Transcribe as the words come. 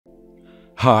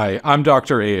Hi, I'm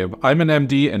Dr. Abe. I'm an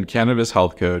MD and cannabis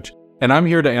health coach, and I'm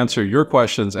here to answer your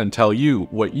questions and tell you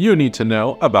what you need to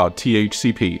know about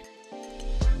THCP.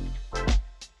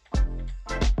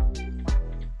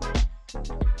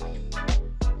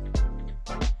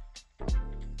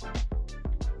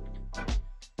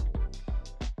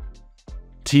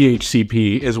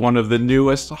 THCP is one of the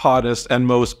newest, hottest, and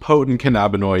most potent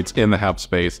cannabinoids in the hemp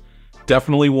space.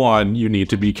 Definitely one you need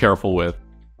to be careful with.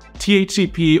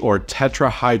 THCP, or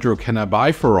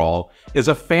Tetrahydrocannabiphorol, is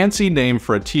a fancy name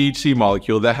for a THC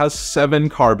molecule that has 7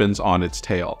 carbons on its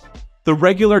tail. The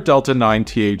regular delta-9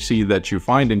 THC that you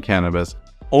find in cannabis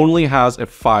only has a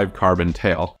 5-carbon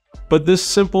tail. But this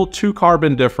simple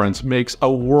 2-carbon difference makes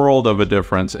a world of a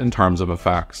difference in terms of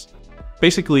effects.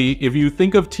 Basically, if you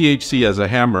think of THC as a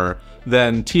hammer,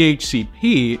 then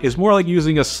THCP is more like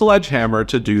using a sledgehammer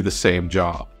to do the same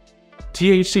job.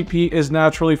 THCP is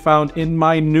naturally found in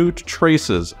minute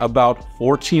traces, about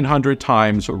 1,400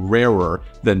 times rarer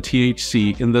than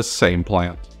THC in the same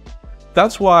plant.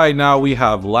 That's why now we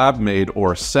have lab-made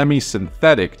or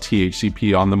semi-synthetic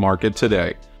THCP on the market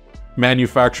today.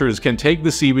 Manufacturers can take the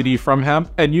CBD from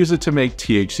hemp and use it to make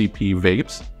THCP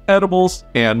vapes, edibles,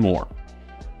 and more.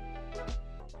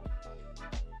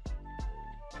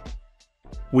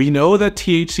 We know that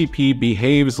THCP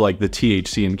behaves like the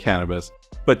THC in cannabis,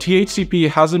 but THCP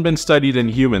hasn't been studied in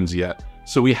humans yet,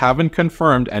 so we haven't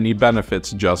confirmed any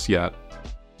benefits just yet.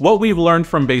 What we've learned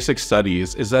from basic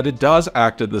studies is that it does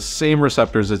act at the same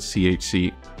receptors as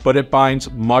THC, but it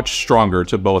binds much stronger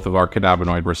to both of our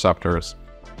cannabinoid receptors.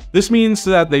 This means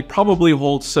that they probably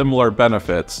hold similar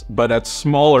benefits, but at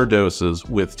smaller doses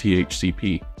with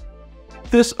THCP.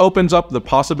 This opens up the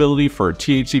possibility for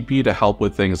THCP to help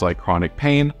with things like chronic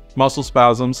pain, muscle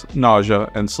spasms, nausea,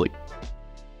 and sleep.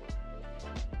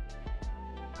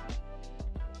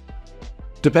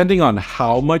 Depending on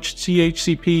how much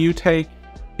THCP you take,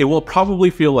 it will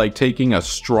probably feel like taking a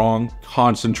strong,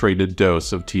 concentrated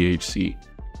dose of THC.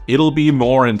 It'll be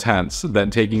more intense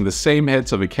than taking the same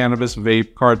hits of a cannabis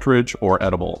vape, cartridge, or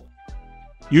edible.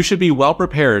 You should be well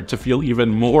prepared to feel even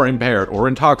more impaired or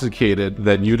intoxicated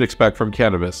than you'd expect from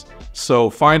cannabis.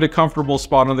 So find a comfortable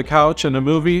spot on the couch in a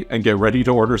movie and get ready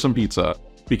to order some pizza,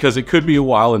 because it could be a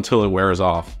while until it wears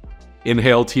off.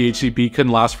 Inhaled THCP can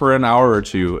last for an hour or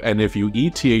two, and if you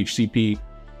eat THCP,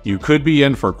 you could be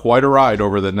in for quite a ride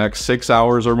over the next 6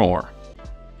 hours or more.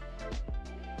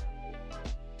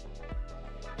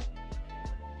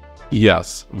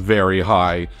 Yes, very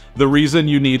high. The reason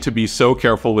you need to be so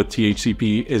careful with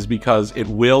THCP is because it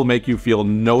will make you feel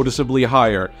noticeably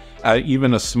higher at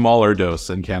even a smaller dose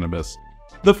than cannabis.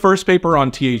 The first paper on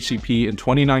THCP in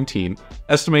 2019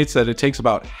 estimates that it takes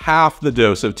about half the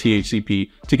dose of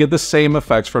THCP to get the same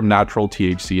effects from natural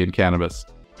THC in cannabis.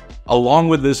 Along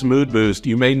with this mood boost,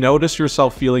 you may notice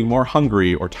yourself feeling more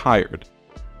hungry or tired.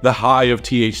 The high of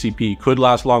THCP could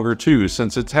last longer too,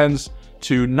 since it tends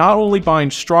to not only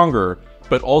bind stronger,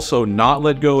 but also not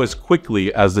let go as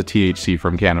quickly as the THC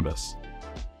from cannabis.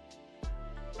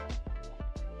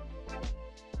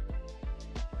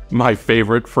 My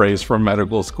favorite phrase from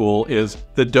medical school is,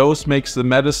 "The dose makes the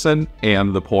medicine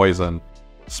and the poison."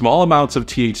 Small amounts of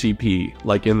THCP,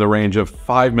 like in the range of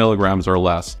 5 milligrams or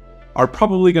less, are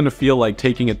probably going to feel like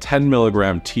taking a 10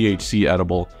 milligram THC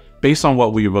edible based on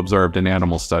what we've observed in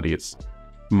animal studies.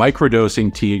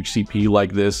 Microdosing THCP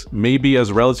like this may be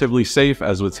as relatively safe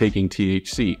as with taking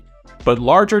THC, but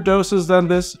larger doses than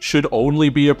this should only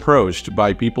be approached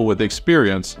by people with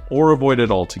experience or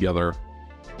avoided altogether.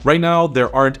 Right now,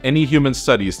 there aren't any human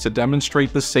studies to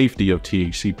demonstrate the safety of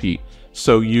THCP,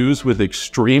 so use with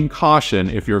extreme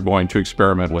caution if you're going to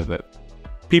experiment with it.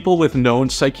 People with known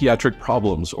psychiatric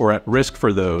problems or at risk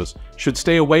for those should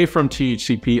stay away from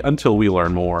THCP until we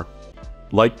learn more.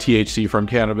 Like THC from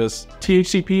cannabis,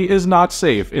 THCP is not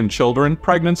safe in children,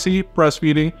 pregnancy,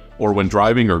 breastfeeding, or when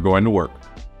driving or going to work.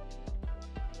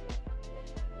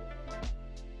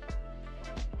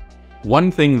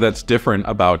 One thing that's different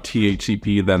about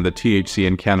THCP than the THC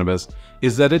in cannabis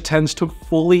is that it tends to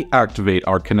fully activate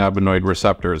our cannabinoid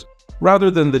receptors,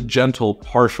 rather than the gentle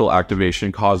partial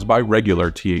activation caused by regular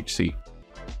THC.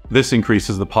 This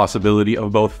increases the possibility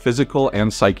of both physical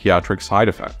and psychiatric side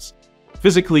effects.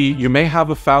 Physically, you may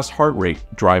have a fast heart rate,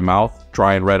 dry mouth,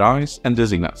 dry and red eyes, and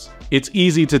dizziness. It's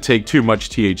easy to take too much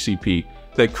THCP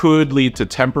that could lead to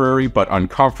temporary but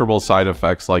uncomfortable side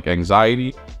effects like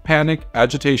anxiety, panic,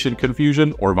 agitation,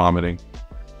 confusion, or vomiting.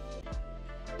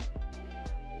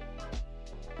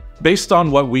 Based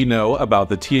on what we know about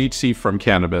the THC from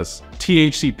cannabis,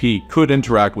 THCP could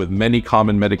interact with many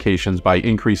common medications by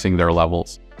increasing their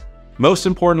levels. Most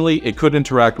importantly, it could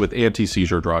interact with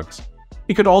anti-seizure drugs.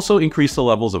 It could also increase the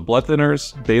levels of blood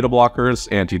thinners, beta blockers,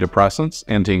 antidepressants,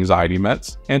 anti-anxiety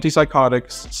meds,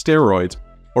 antipsychotics, steroids,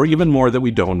 or even more that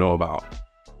we don't know about.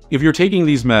 If you're taking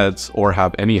these meds or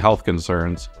have any health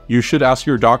concerns, you should ask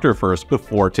your doctor first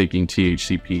before taking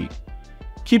THCP.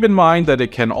 Keep in mind that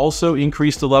it can also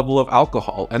increase the level of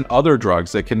alcohol and other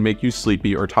drugs that can make you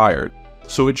sleepy or tired,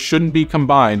 so it shouldn't be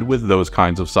combined with those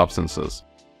kinds of substances.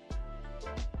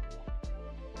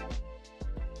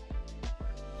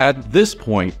 At this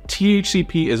point,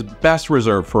 THCP is best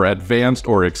reserved for advanced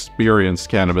or experienced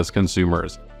cannabis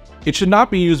consumers. It should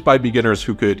not be used by beginners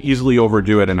who could easily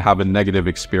overdo it and have a negative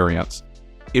experience.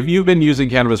 If you've been using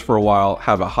cannabis for a while,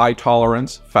 have a high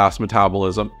tolerance, fast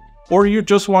metabolism, or you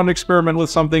just want to experiment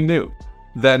with something new,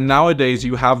 then nowadays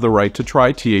you have the right to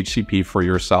try THCP for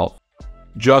yourself.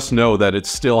 Just know that it's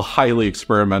still highly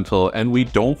experimental and we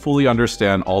don't fully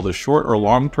understand all the short or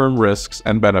long-term risks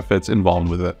and benefits involved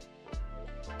with it.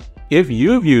 If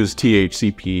you've used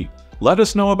THCP, let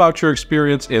us know about your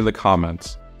experience in the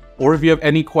comments. Or if you have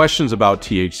any questions about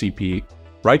THCP,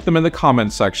 write them in the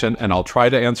comments section and I'll try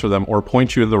to answer them or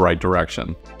point you in the right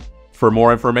direction. For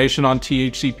more information on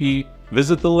THCP,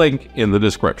 visit the link in the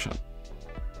description.